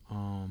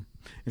 And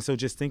so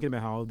just thinking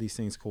about how all of these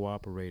things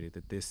cooperated,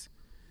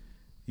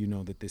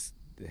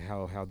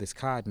 how this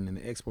cotton and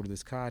the export of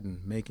this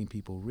cotton making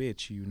people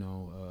rich,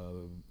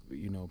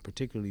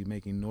 particularly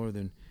making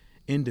Northern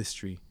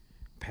industry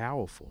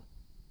powerful,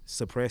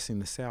 suppressing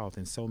the South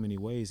in so many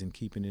ways and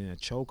keeping it in a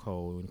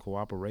chokehold in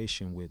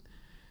cooperation with,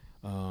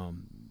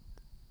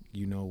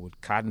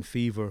 with cotton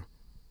fever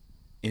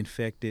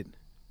infected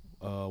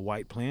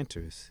white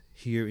planters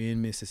here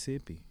in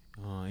Mississippi.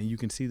 And you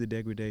can see the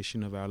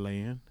degradation of our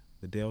land,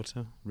 the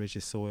Delta,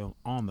 richest soil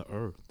on the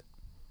earth.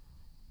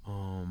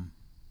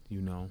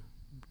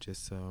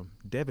 Just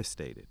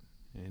devastated.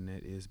 And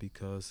that is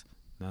because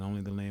not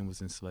only the land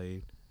was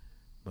enslaved,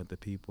 but the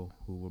people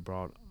who were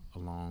brought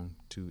along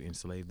to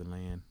enslave the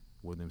land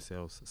were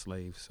themselves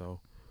slaves.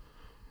 So,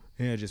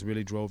 it just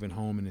really drove it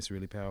home in this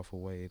really powerful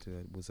way.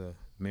 It was a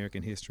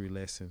American history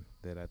lesson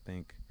that I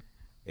think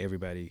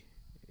everybody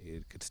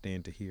could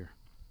stand to hear.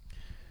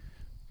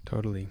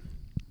 Totally.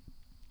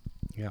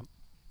 Yeah.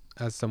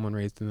 As someone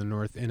raised in the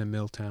North in a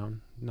mill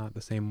town, not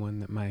the same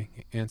one that my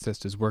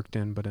ancestors worked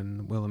in, but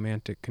in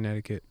Willimantic,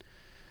 Connecticut,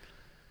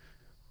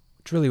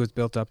 which really was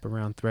built up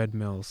around thread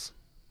mills,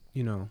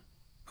 and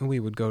we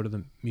would go to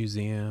the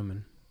museum,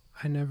 and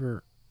I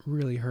never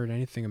really heard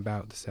anything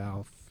about the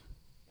South,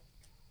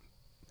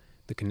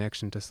 the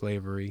connection to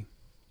slavery,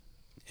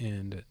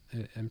 and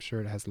I'm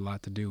sure it has a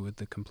lot to do with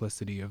the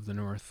complicity of the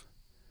North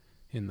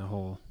in the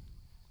whole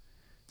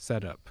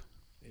setup.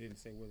 They didn't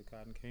say where the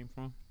cotton came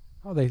from?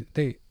 Oh, they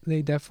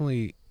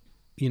definitely,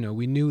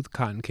 we knew the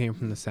cotton came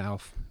from the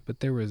South, but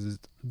there was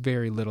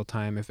very little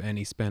time, if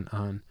any, spent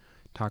on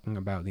talking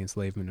about the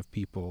enslavement of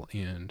people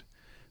and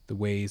the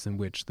ways in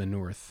which the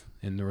North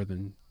and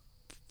northern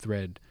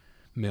thread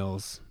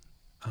mills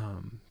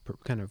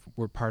kind of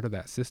were part of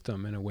that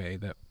system in a way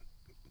that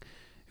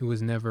it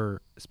was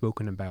never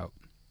spoken about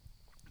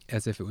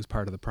as if it was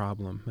part of the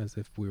problem, as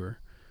if we were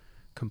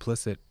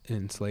complicit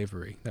in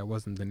slavery. That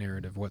wasn't the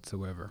narrative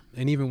whatsoever.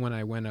 And even when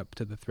I went up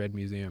to the Thread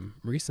Museum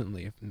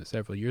recently,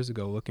 several years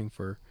ago, looking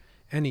for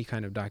any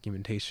kind of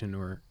documentation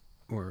or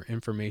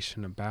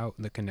information about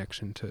the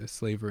connection to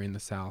slavery in the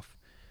South,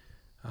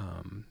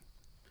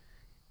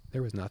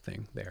 there was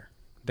nothing there.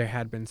 There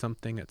had been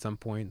something at some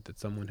point that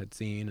someone had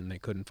seen and they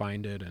couldn't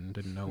find it and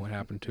didn't know what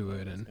happened to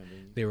it, and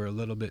they were a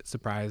little bit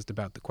surprised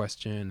about the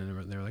question,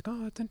 and they were like,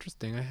 oh, that's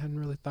interesting, I hadn't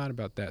really thought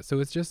about that. So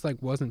it's just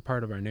wasn't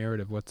part of our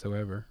narrative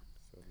whatsoever.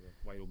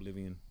 White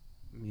oblivion.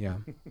 Yeah.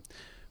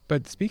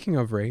 But speaking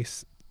of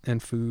race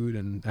and food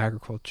and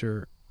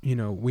agriculture,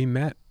 we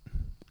met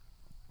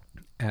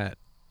at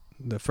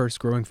the first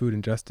Growing Food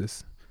and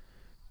Justice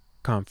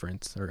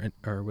conference,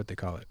 or what they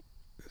call it.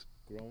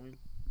 Growing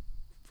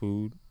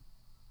Food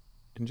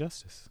and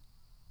Justice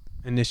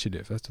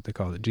Initiative. That's what they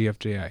call it,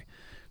 GFJI.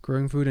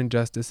 Growing Food and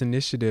Justice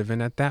Initiative.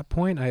 And at that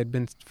point, I had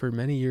been for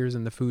many years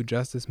in the food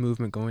justice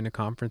movement, going to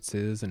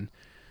conferences and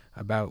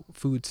about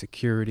food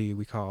security,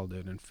 we called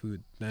it, and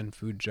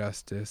food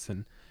justice.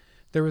 And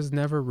there was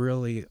never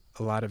really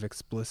a lot of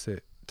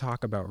explicit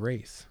talk about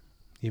race,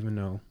 even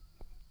though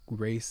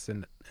race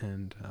and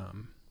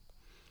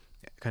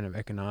kind of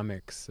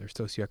economics or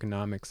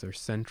socioeconomics are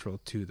central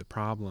to the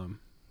problem,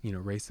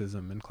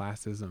 racism and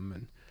classism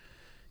and,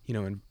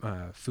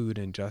 food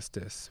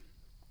injustice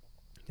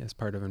as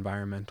part of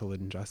environmental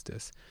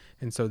injustice.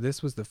 And so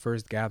this was the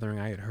first gathering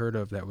I had heard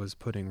of that was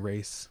putting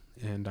race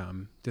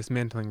and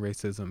dismantling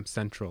racism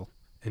central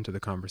into the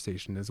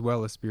conversation, as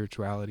well as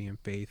spirituality and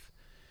faith.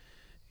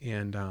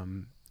 And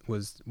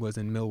was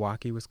in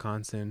Milwaukee,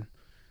 Wisconsin.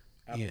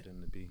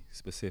 Appleton, to be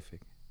specific.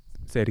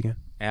 Say it again.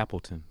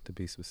 Appleton, to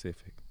be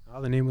specific.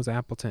 Oh, the name was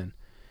Appleton.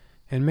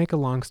 And make a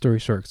long story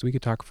short, because we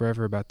could talk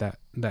forever about that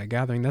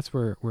gathering. That's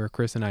where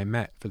Chris and I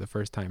met for the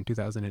first time,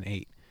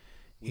 2008.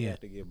 We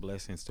have to give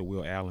blessings to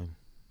Will Allen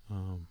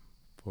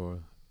for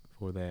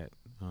for that.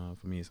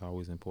 For me, it's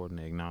always important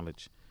to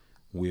acknowledge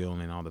Will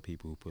and all the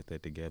people who put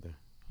that together.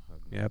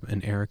 Yep,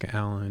 and Erica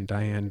Allen,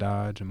 Diane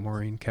Dodge, and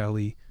Maureen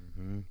Kelly.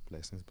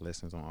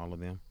 Blessings on all of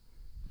them.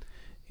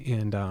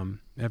 And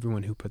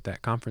everyone who put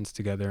that conference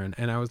together.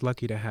 And I was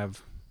lucky to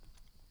have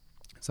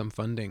some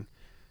funding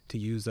to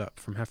use up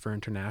from Heifer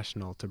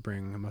International to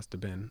bring,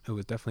 it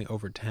was definitely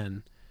over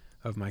 10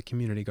 of my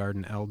community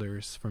garden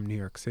elders from New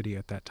York City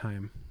at that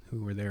time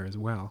who were there as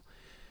well.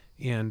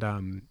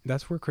 And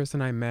that's where Chris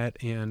and I met,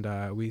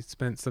 and we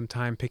spent some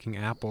time picking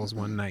apples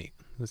one night.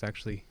 It was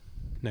actually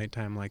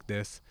nighttime like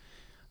this,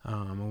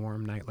 a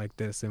warm night like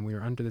this, and we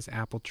were under this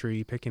apple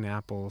tree picking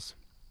apples.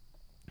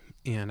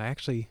 And I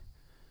actually,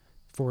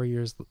 4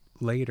 years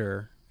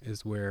later,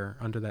 is where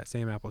under that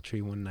same apple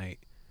tree one night,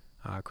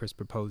 Chris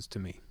proposed to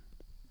me.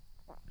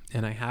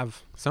 And I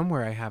have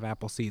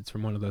apple seeds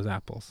from one of those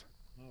apples.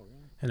 Oh,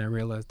 really? And I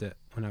realized it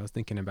when I was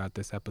thinking about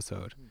this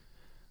episode.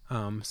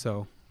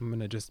 So I'm going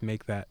to just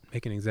make an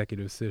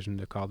executive decision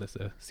to call this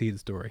a seed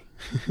story.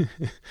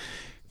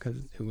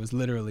 Because it was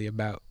literally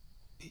about,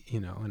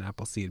 an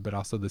apple seed, but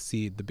also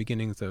the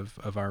beginnings of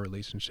our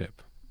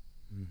relationship.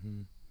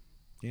 Mm-hmm.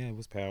 Yeah, it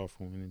was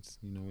powerful. And it's,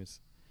 it's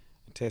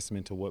a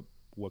testament to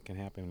what can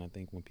happen, I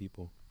think, when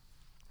people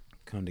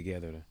come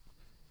together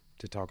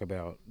to talk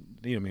about,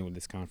 with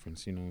this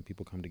conference, when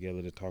people come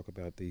together to talk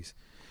about these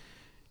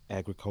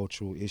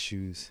agricultural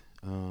issues,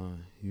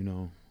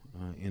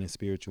 in a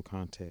spiritual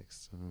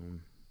context.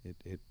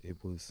 It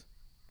was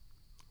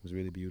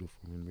really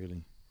beautiful and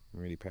really,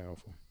 really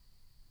powerful.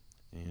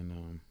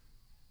 And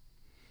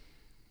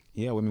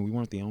we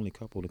weren't the only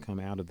couple to come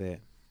out of that.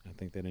 I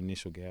think that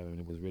initial gathering,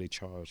 it was really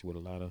charged with a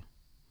lot of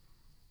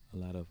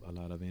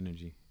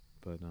energy.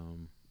 But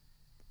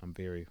I'm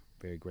very,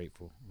 very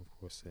grateful, of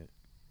course,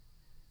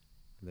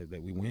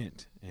 that we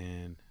went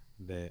and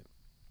that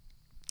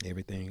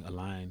everything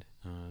aligned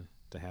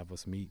to have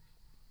us meet.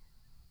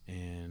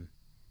 And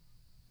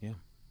yeah.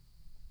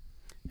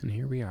 And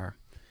here we are.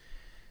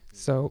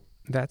 So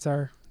that's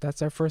our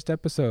first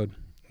episode.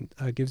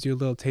 Gives you a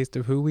little taste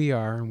of who we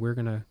are, and we're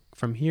gonna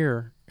from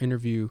here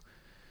interview,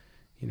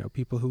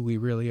 people who we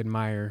really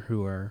admire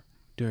who are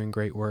doing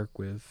great work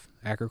with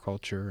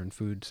agriculture and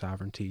food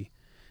sovereignty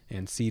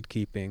and seed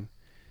keeping.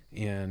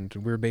 And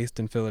we're based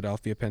in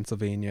Philadelphia,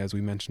 Pennsylvania, as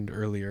we mentioned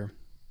earlier.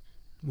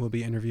 We'll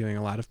be interviewing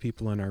a lot of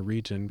people in our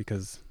region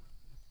because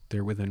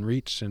they're within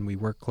reach, and we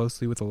work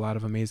closely with a lot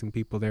of amazing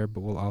people there,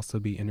 but we'll also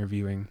be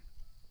interviewing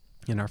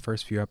in our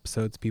first few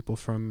episodes people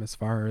from as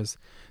far as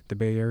the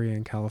Bay Area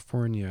in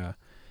California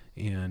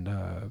and,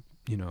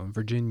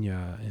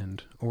 Virginia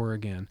and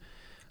Oregon.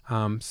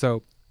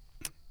 So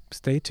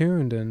stay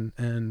tuned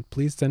and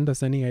please send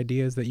us any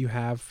ideas that you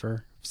have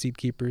for seed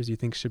keepers you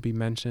think should be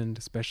mentioned,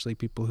 especially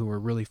people who are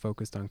really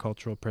focused on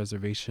cultural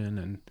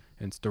preservation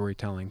and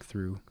storytelling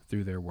through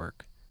their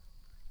work.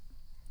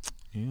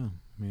 Yeah,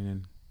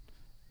 and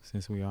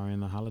since we are in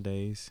the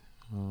holidays,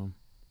 want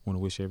to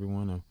wish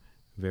everyone a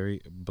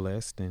very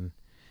blessed and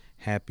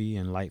happy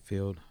and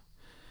light-filled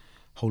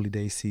Holy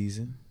Day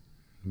season.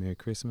 Merry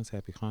Christmas,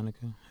 Happy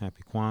Hanukkah,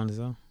 Happy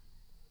Kwanzaa,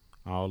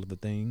 all of the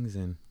things,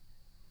 and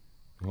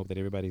I hope that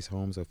everybody's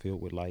homes are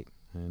filled with light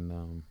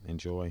and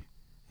joy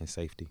and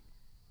safety.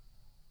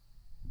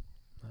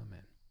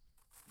 Amen.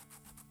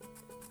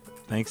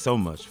 Thanks so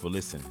much for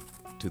listening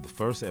to the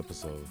first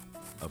episode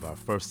of our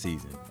first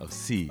season of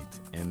Seeds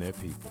and Their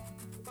People.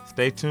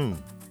 Stay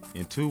tuned.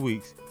 In 2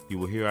 weeks, you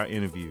will hear our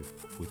interview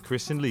with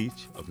Kristen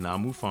Leach of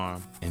Namu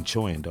Farm and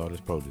Choi and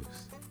Daughters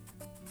Produce.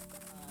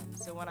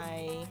 So when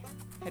I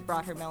had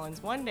brought her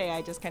melons one day,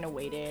 I just kind of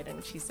waited,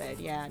 and she said,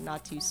 "Yeah,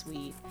 not too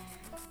sweet."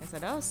 I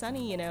said, "Oh,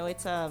 Sonny,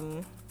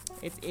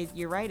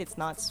 you're right. It's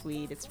not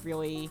sweet. It's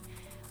really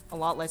a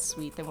lot less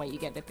sweet than what you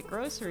get at the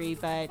grocery,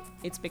 but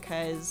it's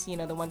because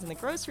the ones in the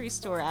grocery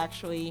store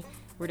actually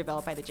were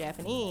developed by the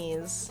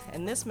Japanese,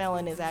 and this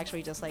melon is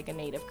actually just like a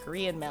native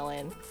Korean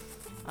melon."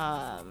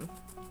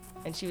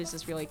 And she was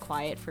just really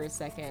quiet for a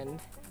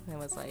second and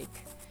was like,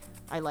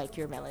 "I like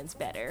your melons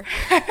better."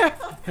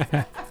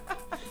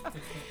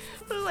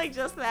 So like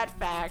just that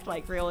fact,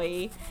 like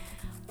really,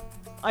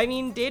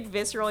 did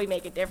viscerally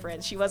make a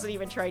difference. She wasn't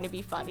even trying to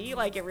be funny.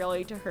 Like it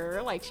really, to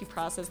her, like she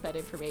processed that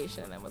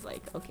information and was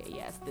like, "Okay,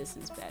 yes, this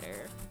is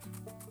better."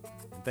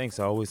 Thanks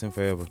always and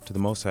forever to the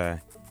Most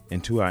High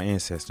and to our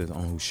ancestors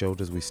on whose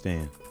shoulders we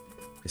stand,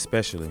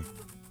 especially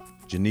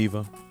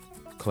Geneva,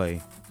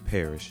 Clay,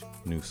 Parrish,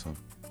 Newsom,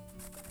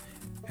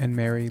 and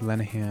Mary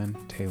Lenahan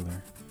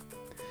Taylor.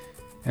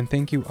 And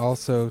thank you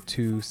also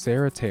to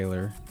Sarah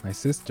Taylor, my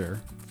sister,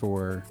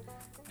 for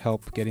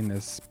help getting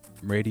this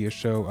radio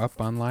show up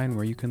online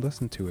where you can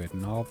listen to it,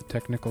 and all the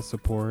technical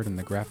support and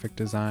the graphic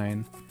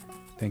design.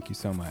 Thank you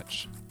so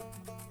much.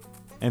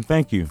 And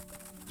thank you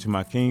to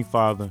my King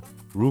Father,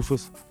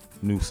 Rufus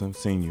Newsom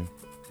Sr.,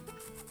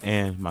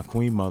 and my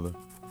Queen Mother,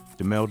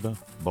 Demelda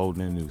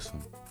Bolden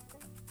Newsom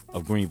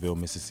of Greenville,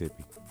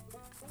 Mississippi,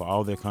 for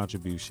all their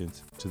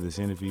contributions to this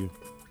interview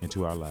and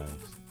to our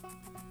lives.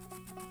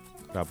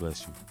 God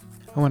bless you.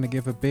 I want to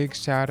give a big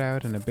shout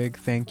out and a big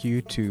thank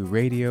you to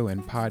radio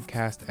and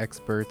podcast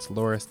experts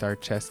Laura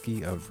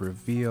Starcheski of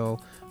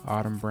Reveal,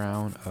 Autumn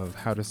Brown of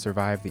How to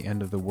Survive the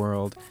End of the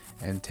World,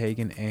 and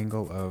Tegan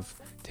Angle of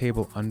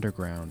Table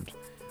Underground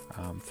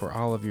for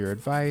all of your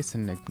advice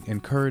and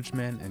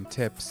encouragement and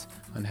tips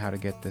on how to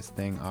get this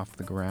thing off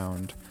the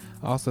ground.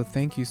 Also,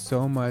 thank you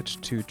so much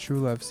to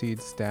True Love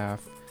Seeds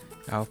staff,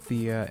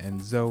 Althea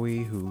and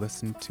Zoe, who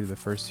listened to the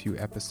first few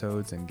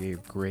episodes and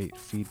gave great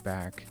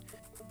feedback.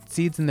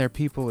 Seeds and Their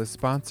People is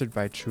sponsored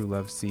by True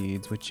Love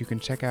Seeds, which you can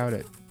check out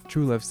at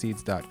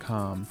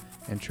trueloveseeds.com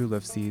and True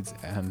Love Seeds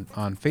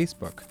on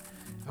Facebook.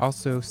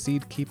 Also,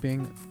 Seed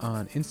Keeping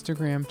on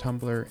Instagram,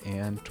 Tumblr,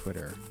 and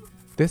Twitter.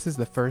 This is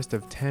the first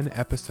of 10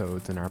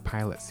 episodes in our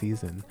pilot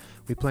season.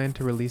 We plan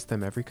to release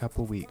them every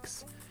couple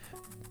weeks.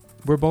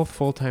 We're both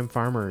full-time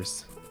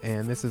farmers,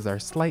 and this is our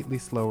slightly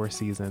slower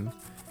season,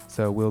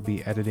 so we'll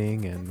be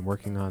editing and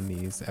working on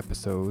these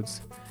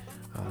episodes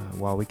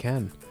while we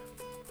can.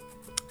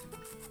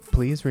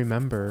 Please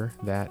remember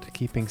that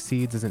keeping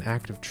seeds is an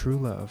act of true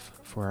love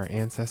for our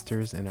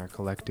ancestors and our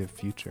collective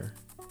future.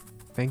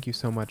 Thank you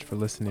so much for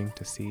listening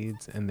to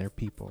Seeds and Their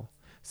People.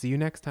 See you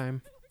next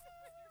time.